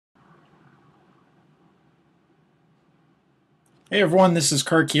Hey everyone, this is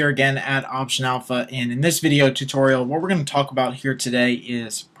Kirk here again at Option Alpha, and in this video tutorial what we're going to talk about here today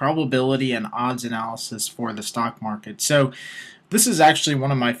is probability and odds analysis for the stock market. So this is actually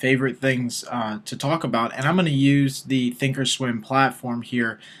one of my favorite things to talk about, and I'm going to use the Thinkorswim platform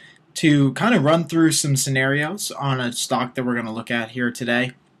here to kind of run through some scenarios on a stock that we're going to look at here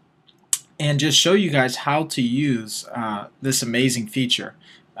today and just show you guys how to use this amazing feature.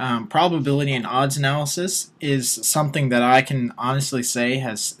 Probability and odds analysis is something that I can honestly say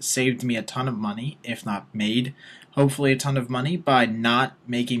has saved me a ton of money, if not made hopefully a ton of money, by not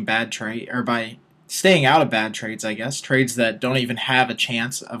making bad trade, or by staying out of bad trades, I guess, trades that don't even have a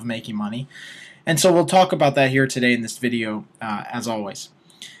chance of making money. And so we'll talk about that here today in this video, as always.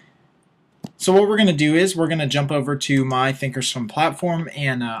 So what we're going to do is we're going to jump over to my Thinkorswim platform,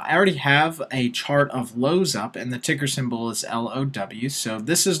 and I already have a chart of Lowe's up, and the ticker symbol is LOW. So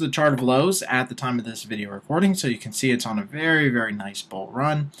this is the chart of Lowe's at the time of this video recording, so you can see it's on a very, very nice bull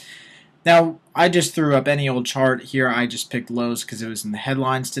run. Now, I just threw up any old chart here. I just picked Lowe's because it was in the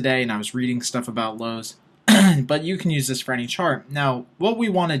headlines today, and I was reading stuff about Lowe's. But you can use this for any chart. Now, what we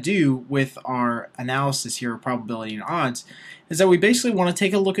want to do with our analysis here of probability and odds is that we basically want to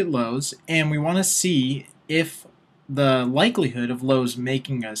take a look at Lowe's, and we want to see if the likelihood of Lowe's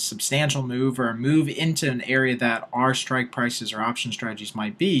making a substantial move or a move into an area that our strike prices or option strategies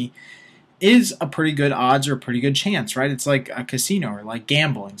might be is a pretty good odds or a pretty good chance, right? It's like a casino or like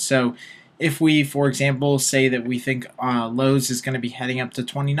gambling. So if we, for example, say that we think Lowe's is going to be heading up to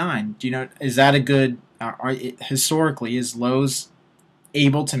 29, is that a good, historically, is Lowe's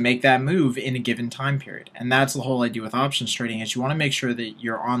able to make that move in a given time period? And that's the whole idea with options trading, is you want to make sure that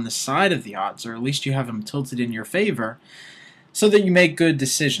you're on the side of the odds, or at least you have them tilted in your favor, so that you make good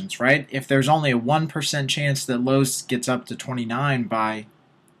decisions, right? If there's only a 1% chance that Lowe's gets up to 29 by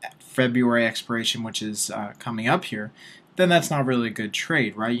February expiration, which is coming up here, then that's not really a good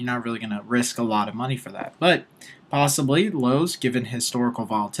trade, right? You're not really going to risk a lot of money for that. But possibly Lowe's, given historical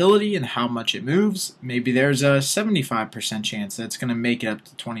volatility and how much it moves, maybe there's a 75% chance that it's going to make it up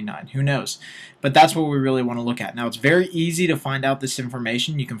to 29. Who knows? But that's what we really want to look at. Now, it's very easy to find out this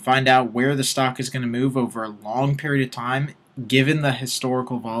information. You can find out where the stock is going to move over a long period of time, given the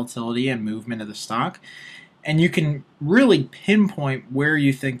historical volatility and movement of the stock. And you can really pinpoint where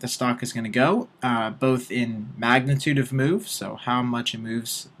you think the stock is going to go, both in magnitude of move, so how much it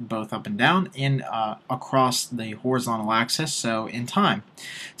moves both up and down, and across the horizontal axis, so in time.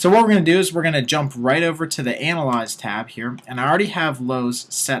 So what we're going to do is we're going to jump right over to the Analyze tab here, and I already have Lowe's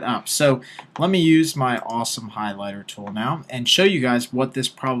set up. So let me use my awesome highlighter tool now and show you guys what this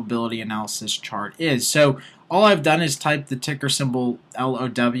probability analysis chart is. So all I've done is type the ticker symbol LOW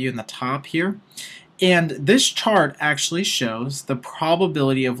in the top here. And this chart actually shows the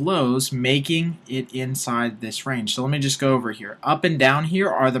probability of Lowe's making it inside this range. So let me just go over here. Up and down here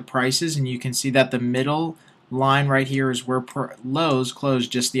are the prices, and you can see that the middle line right here is where Lowe's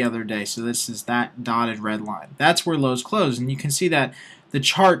closed just the other day. So this is that dotted red line. That's where Lowe's closed, and you can see that the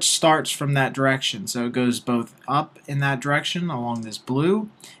chart starts from that direction. So it goes both up in that direction along this blue,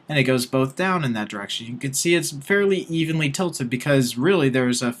 and it goes both down in that direction. You can see it's fairly evenly tilted because really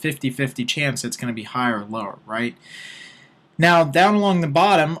there's a 50-50 chance it's going to be higher or lower, right? Now, down along the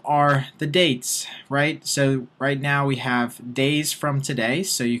bottom are the dates, right? So right now we have days from today.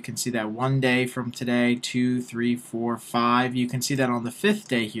 So you can see that 1 day from today, 2, 3, 4, 5. You can see that on the 5th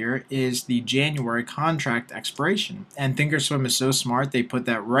day here is the January contract expiration. And Thinkorswim is so smart, they put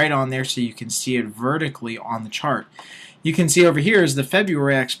that right on there so you can see it vertically on the chart. You can see over here is the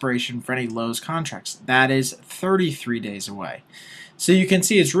February expiration for any Lowe's contracts. That is 33 days away. So you can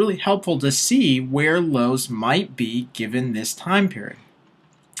see it's really helpful to see where Lowe's might be given this time period.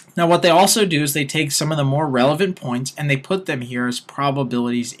 Now what they also do is they take some of the more relevant points and they put them here as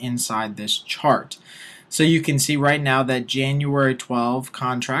probabilities inside this chart. So you can see right now that January 12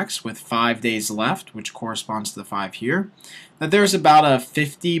 contracts with 5 days left, which corresponds to the 5 here, that there's about a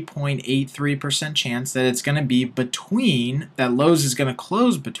 50.83% chance that it's going to be between, that Lowe's is going to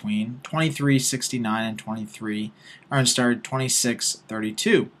close between 23.69 and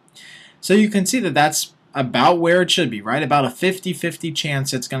 26.32. So you can see that that's about where it should be, right? About a 50-50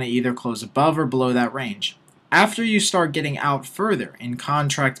 chance it's going to either close above or below that range. After you start getting out further in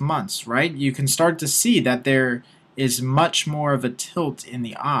contract months, right, you can start to see that there is much more of a tilt in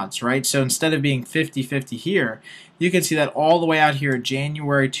the odds, right? So instead of being 50-50 here, you can see that all the way out here,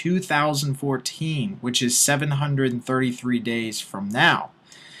 January 2014, which is 733 days from now,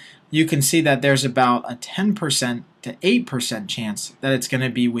 you can see that there's about a 10% to 8% chance that it's going to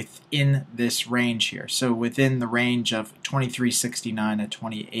be within this range here. So within the range of 23.69 to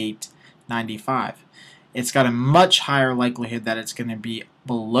 28.95. it's got a much higher likelihood that it's going to be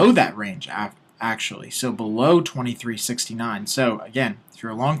below that range actually, so below 23.69. So again, if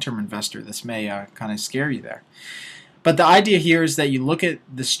you're a long-term investor, this may kind of scare you there. But the idea here is that you look at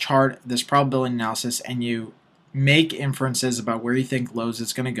this chart, this probability analysis, and you make inferences about where you think Lowe's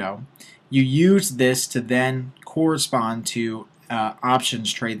is going to go. You use this to then correspond to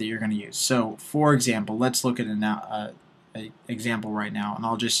options trade that you're going to use. So for example, let's look at an example right now, and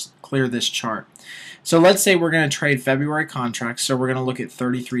I'll just clear this chart. So let's say we're going to trade February contracts, so we're going to look at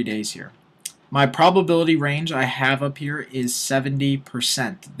 33 days here. My probability range I have up here is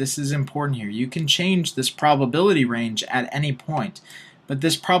 70%. This is important here. You can change this probability range at any point, but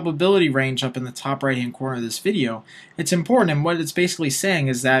this probability range up in the top right hand corner of this video, it's important, and what it's basically saying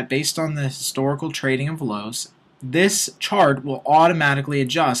is that based on the historical trading of Lowe's, this chart will automatically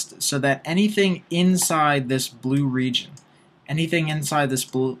adjust so that anything inside this blue region, anything inside this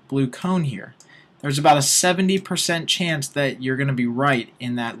blue cone here, there's about a 70% chance that you're going to be right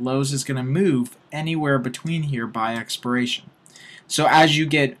in that Lowe's is going to move anywhere between here by expiration. So as you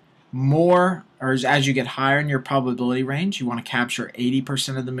get more, or as you get higher in your probability range, you want to capture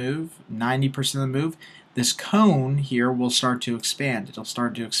 80% of the move, 90% of the move, this cone here will start to expand. It'll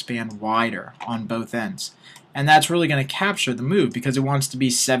start to expand wider on both ends. And that's really going to capture the move because it wants to be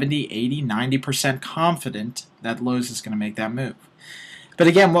 70, 80, 90% confident that Lowe's is going to make that move. But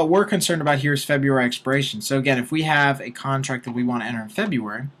again, what we're concerned about here is February expiration. So again, if we have a contract that we want to enter in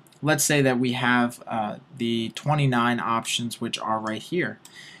February, let's say that we have the 29 options, which are right here.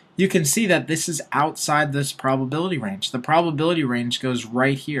 You can see that this is outside this probability range. The probability range goes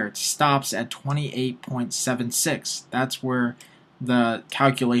right here. It stops at 28.76. That's where the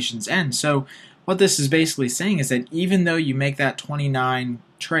calculations end. So what this is basically saying is that even though you make that 29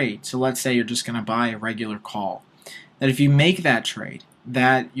 trade, so let's say you're just going to buy a regular call, that if you make that trade,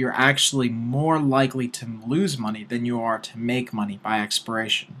 that you're actually more likely to lose money than you are to make money by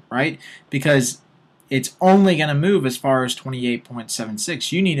expiration, right? Because it's only going to move as far as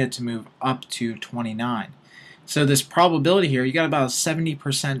 28.76. You need it to move up to 29. So this probability here, you got about a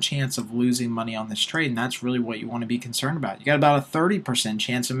 70% chance of losing money on this trade, and that's really what you want to be concerned about. You got about a 30%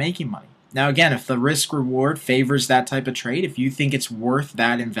 chance of making money. Now again, if the risk reward favors that type of trade, if you think it's worth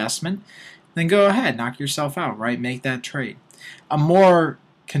that investment, then go ahead, knock yourself out, right? Make that trade. A more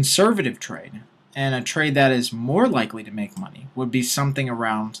conservative trade, and a trade that is more likely to make money, would be something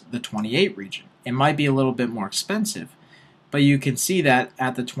around the 28 region. It might be a little bit more expensive, but you can see that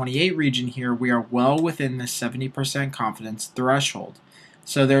at the 28 region here, we are well within the 70% confidence threshold.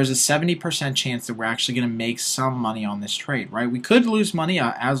 So there's a 70% chance that we're actually going to make some money on this trade, right? We could lose money,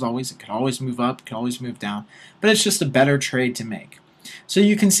 as always. It could always move up, it could always move down, but it's just a better trade to make. So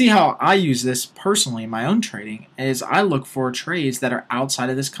you can see how I use this personally in my own trading is I look for trades that are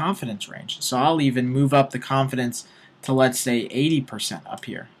outside of this confidence range. So I'll even move up the confidence to, let's say, 80% up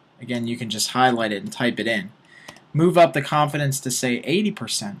here. Again, you can just highlight it and type it in. Move up the confidence to, say,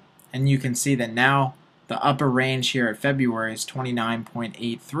 80%, and you can see that now the upper range here at February is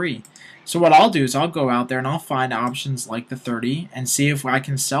 29.83. So what I'll do is I'll go out there and I'll find options like the 30 and see if I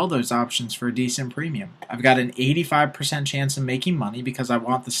can sell those options for a decent premium. I've got an 85% chance of making money because I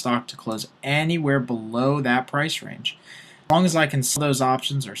want the stock to close anywhere below that price range. As long as I can sell those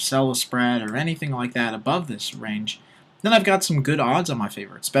options or sell a spread or anything like that above this range, then I've got some good odds on my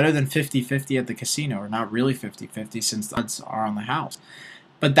favor. It's better than 50-50 at the casino, or not really 50-50 since the odds are on the house.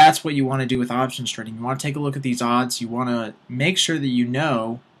 But that's what you want to do with options trading. You want to take a look at these odds. You want to make sure that you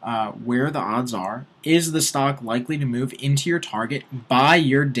know where the odds are. Is the stock likely to move into your target by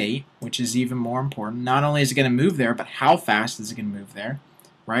your date, which is even more important. Not only is it going to move there, but how fast is it going to move there,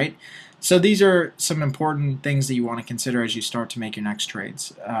 right? So these are some important things that you want to consider as you start to make your next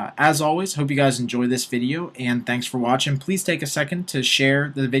trades. As always, hope you guys enjoy this video, and thanks for watching. Please take a second to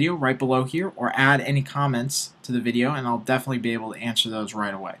share the video right below here or add any comments to the video, and I'll definitely be able to answer those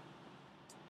right away.